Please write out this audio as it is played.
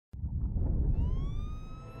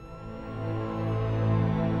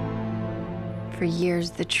For years,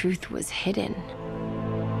 the truth was hidden.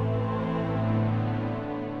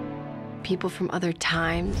 People from other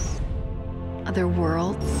times, other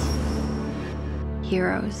worlds,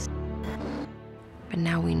 heroes. But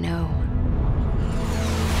now we know.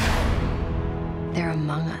 They're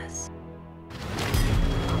among us.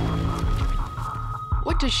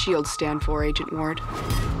 What does S.H.I.E.L.D. stand for, Agent Ward?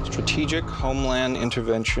 Strategic Homeland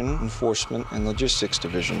Intervention, Enforcement, and Logistics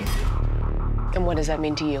Division. And what does that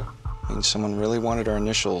mean to you? It means someone really wanted our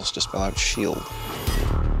initials to spell out S.H.I.E.L.D.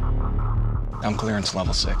 I'm clearance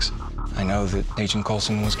level 6. I know that Agent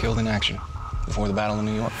Coulson was killed in action before the battle in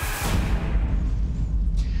New York.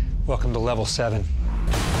 Welcome to level 7.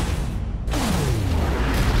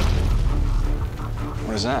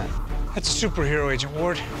 What is that? That's a superhero, Agent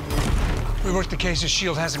Ward. We work the cases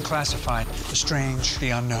S.H.I.E.L.D. hasn't classified. The strange, the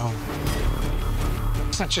unknown.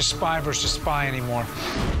 It's not just spy versus spy anymore.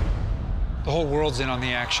 The whole world's in on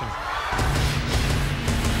the action.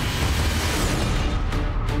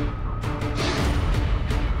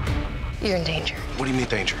 You're in danger. What do you mean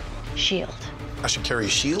danger? S.H.I.E.L.D. I should carry a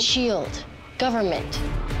shield? S.H.I.E.L.D. Government.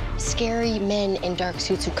 Scary men in dark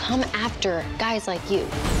suits who come after guys like you.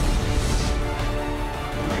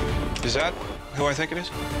 Is that who I think it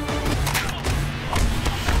is?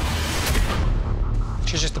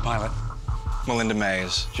 She's just the pilot. Melinda May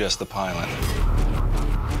is just the pilot.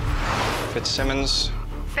 Fitzsimmons.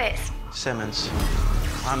 Fitz. Simmons.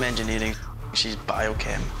 I'm engineering. She's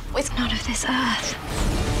biochem. It's not of this earth.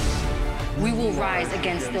 We will rise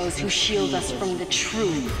against those who shield us from the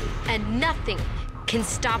truth, and nothing can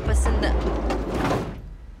stop us in the...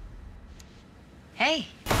 Hey.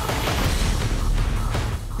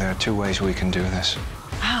 There are 2 ways we can do this.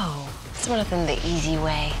 Oh, it's one of them the easy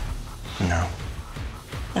way. No.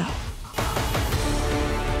 No.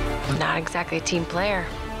 I'm not exactly a team player.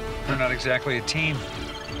 We're not exactly a team,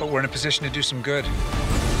 but we're in a position to do some good.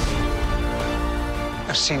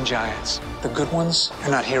 I've seen giants. The good ones are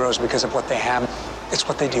not heroes because of what they have. It's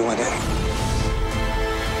what they do with it.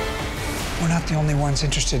 We're not the only ones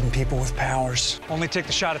interested in people with powers. Only take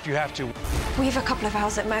the shot if you have to. We've a couple of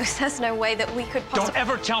hours at most. There's no way that we could possibly... Don't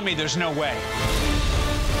ever tell me there's no way.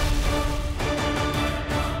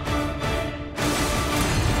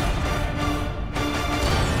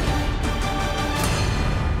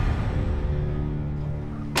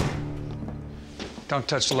 Don't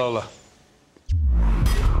touch Lola.